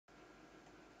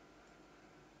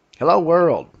Hello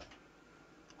world,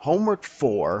 Homework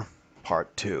 4,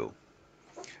 Part 2.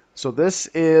 So this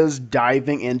is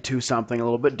diving into something a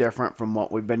little bit different from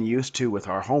what we've been used to with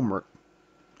our homework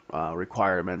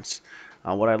requirements.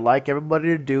 What I'd like everybody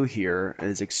to do here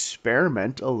is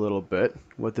experiment a little bit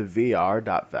with the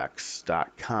vr.vex.com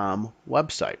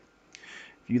website.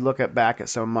 If you look back at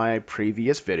some of my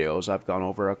previous videos, I've gone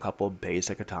over a couple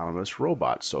basic autonomous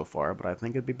robots so far, but I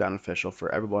think it'd be beneficial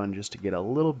for everyone just to get a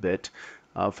little bit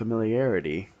of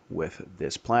familiarity with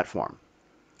this platform.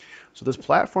 So this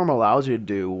platform allows you to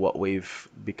do what we've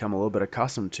become a little bit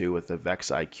accustomed to with the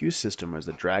Vex IQ system as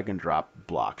the drag and drop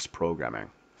blocks programming.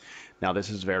 Now this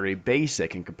is very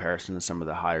basic in comparison to some of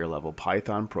the higher level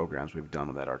Python programs we've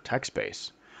done that are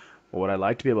text-based. But what I'd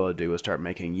like to be able to do is start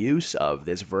making use of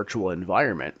this virtual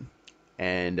environment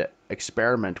and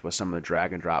experiment with some of the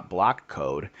drag and drop block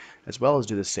code, as well as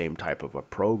do the same type of a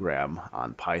program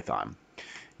on Python.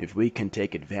 If we can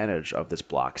take advantage of this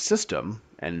block system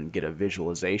and get a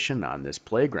visualization on this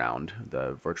playground,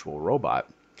 the virtual robot,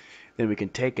 then we can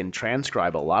take and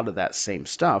transcribe a lot of that same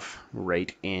stuff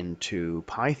right into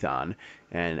Python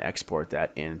and export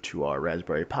that into our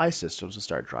Raspberry Pi systems and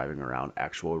start driving around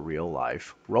actual real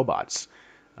life robots.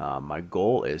 My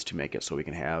goal is to make it so we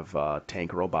can have a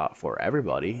tank robot for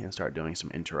everybody and start doing some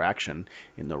interaction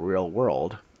in the real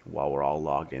world while we're all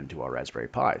logged into our Raspberry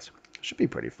Pis. Should be a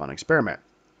pretty fun experiment.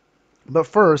 But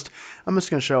first, I'm just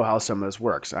going to show how some of this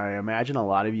works. I imagine a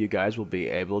lot of you guys will be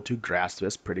able to grasp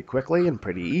this pretty quickly and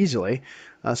pretty easily,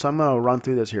 so I'm going to run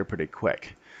through this here pretty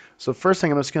quick. So first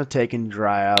thing, I'm just going to take and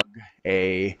drag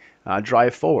a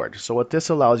drive forward. So what this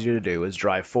allows you to do is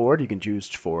drive forward. You can choose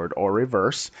forward or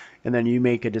reverse, and then you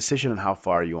make a decision on how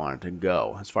far you want it to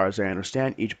go. As far as I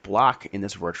understand, each block in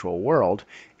this virtual world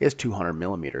is 200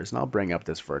 millimeters, and I'll bring up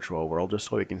this virtual world just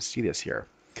so we can see this here.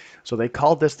 So they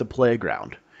called this the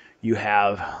playground. You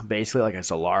have basically like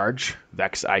it's a large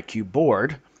Vex IQ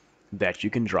board that you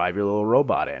can drive your little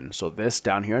robot in. So this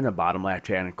down here in the bottom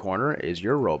left-hand corner is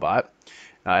your robot.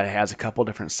 It has a couple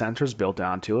different sensors built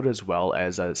onto it, as well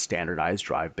as a standardized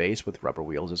drive base with rubber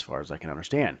wheels as far as I can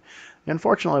understand.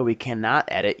 Unfortunately, we cannot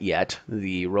edit yet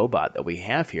the robot that we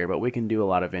have here, but we can do a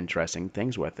lot of interesting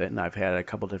things with it, and I've had a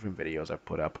couple different videos I've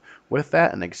put up with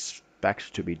that and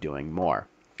expect to be doing more.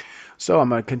 So I'm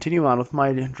going to continue on with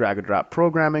my drag and drop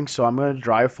programming. So I'm going to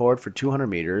drive forward for 200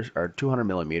 meters or 200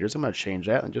 millimeters. I'm going to change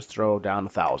that and just throw down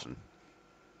 1,000.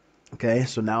 Okay,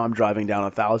 so now I'm driving down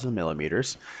 1,000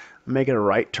 millimeters. I'm making a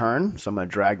right turn, so I'm going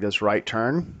to drag this right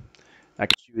turn. I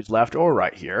can choose left or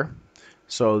right here.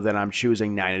 So then I'm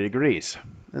choosing 90 degrees.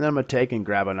 And then I'm going to take and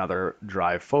grab another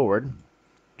drive forward.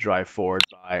 Drive forward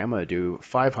by, I'm going to do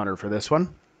 500 for this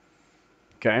one.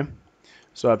 Okay,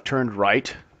 so I've turned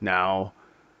right now.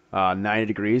 90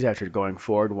 degrees after going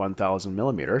forward 1,000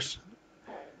 millimeters.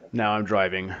 Now I'm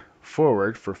driving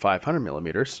forward for 500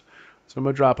 millimeters. So I'm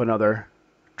going to drop another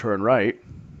turn right,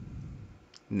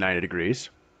 90 degrees.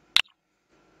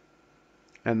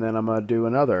 And then I'm going to do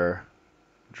another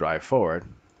drive forward,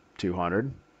 200.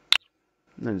 And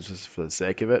then just for the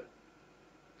sake of it,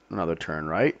 another turn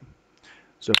right.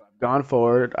 So if I've gone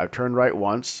forward, I've turned right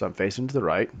once, I'm facing to the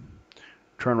right.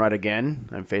 Turn right again,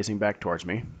 I'm facing back towards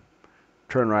me.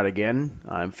 Turn right again,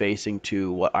 I'm facing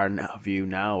to what our view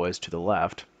now is to the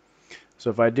left. So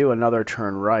if I do another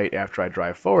turn right after I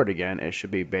drive forward again, it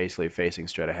should be basically facing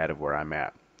straight ahead of where I'm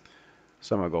at.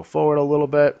 So I'm going to go forward a little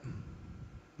bit,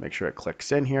 make sure it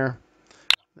clicks in here,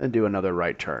 and do another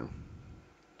right turn,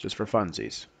 just for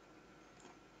funsies.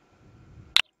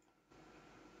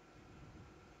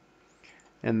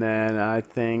 And then I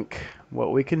think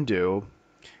what we can do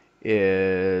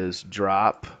is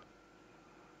drop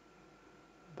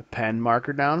the pen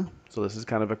marker down. So this is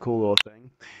kind of a cool little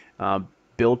thing.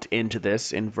 Built into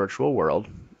this in virtual world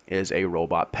is a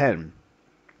robot pen.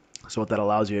 So what that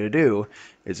allows you to do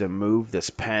is to move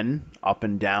this pen up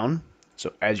and down.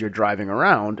 So as you're driving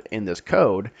around in this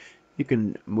code, you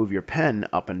can move your pen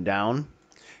up and down,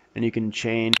 and you can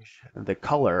change the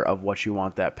color of what you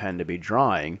want that pen to be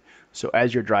drawing. So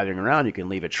as you're driving around, you can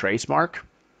leave a trace mark.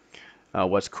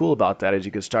 What's cool about that is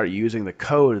you can start using the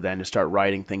code then to start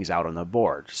writing things out on the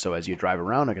board. So as you drive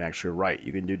around, I can actually write.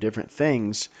 You can do different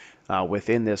things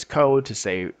within this code to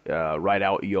say write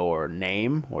out your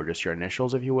name or just your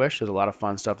initials if you wish. There's a lot of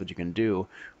fun stuff that you can do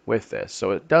with this.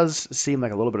 So it does seem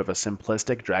like a little bit of a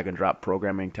simplistic drag and drop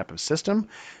programming type of system.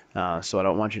 So I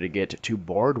don't want you to get too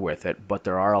bored with it, but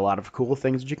there are a lot of cool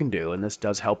things that you can do, and this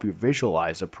does help you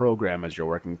visualize a program as you're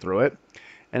working through it.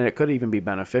 And it could even be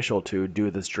beneficial to do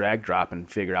this drag drop and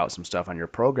figure out some stuff on your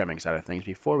programming side of things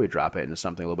before we drop it into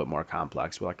something a little bit more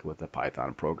complex, like with the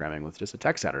Python programming with just a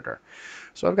text editor.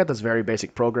 So I've got this very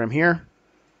basic program here.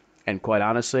 And quite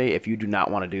honestly, if you do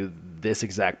not want to do this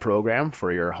exact program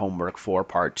for your homework for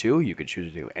part 2, you could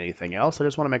choose to do anything else. I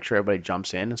just want to make sure everybody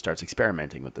jumps in and starts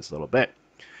experimenting with this a little bit.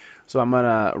 So I'm going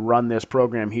to run this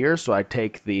program here. So I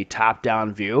take the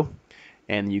top-down view,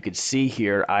 and you can see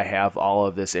here I have all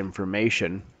of this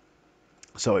information.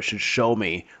 So it should show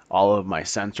me all of my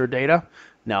sensor data.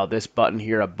 Now this button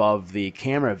here above the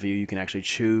camera view, you can actually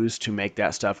choose to make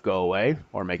that stuff go away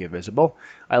or make it visible.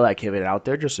 I like having it out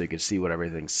there just so you can see what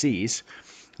everything sees.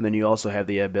 And then you also have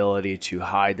the ability to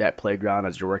hide that playground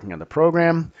as you're working on the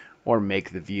program or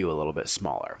make the view a little bit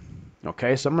smaller.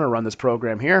 Okay, so I'm going to run this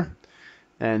program here,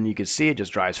 and you can see it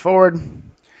just drives forward.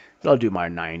 I'll do my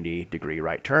 90-degree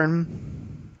right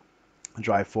turn,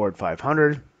 drive forward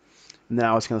 500.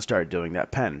 Now it's going to start doing that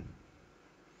pen.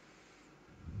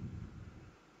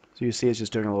 So you see it's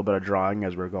just doing a little bit of drawing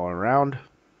as we're going around.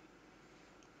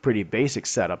 Pretty basic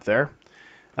setup there.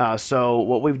 So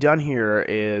what we've done here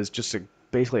is just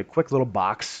basically a quick little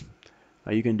box.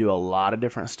 You can do a lot of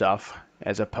different stuff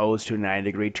as opposed to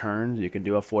 90-degree turns. You can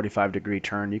do a 45-degree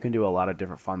turn. You can do a lot of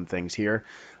different fun things here.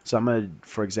 So I'm going to,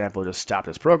 for example, just stop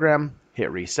this program, hit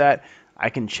reset.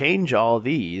 I can change all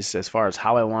these as far as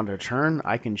how I want to turn.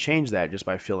 I can change that just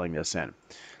by filling this in.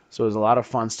 So there's a lot of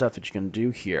fun stuff that you can do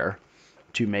here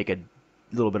to make a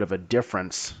little bit of a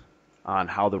difference on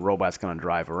how the robot's going to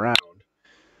drive around.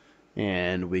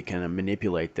 And we can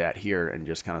manipulate that here and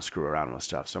just kind of screw around with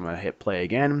stuff. So I'm going to hit play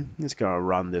again. It's going to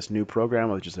run this new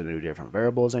program with just a new different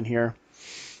variables in here.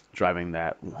 Driving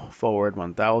that forward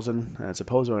 1000. And as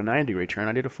opposed to a 90-degree turn,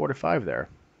 I did a 45 there.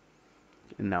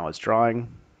 And now it's drawing.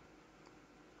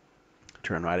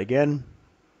 Turn right again.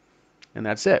 And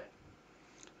that's it.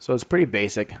 So it's pretty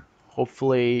basic.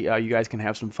 Hopefully you guys can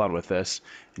have some fun with this,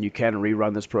 and you can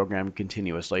rerun this program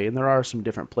continuously. And there are some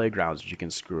different playgrounds that you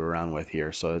can screw around with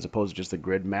here. So as opposed to just the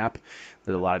grid map,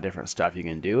 there's a lot of different stuff you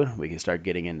can do. We can start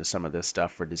getting into some of this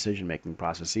stuff for decision-making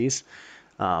processes.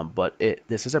 But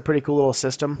this is a pretty cool little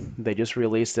system. They just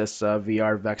released this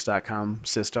VRVex.com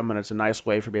system, and it's a nice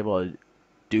way for people to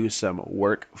do some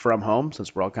work from home,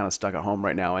 since we're all kind of stuck at home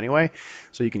right now anyway.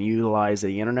 So you can utilize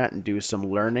the internet and do some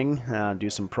learning, do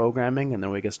some programming, and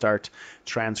then we can start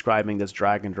transcribing this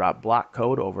drag and drop block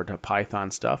code over to Python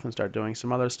stuff and start doing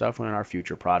some other stuff in our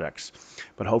future products.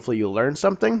 But hopefully you learned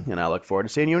something, and I look forward to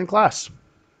seeing you in class.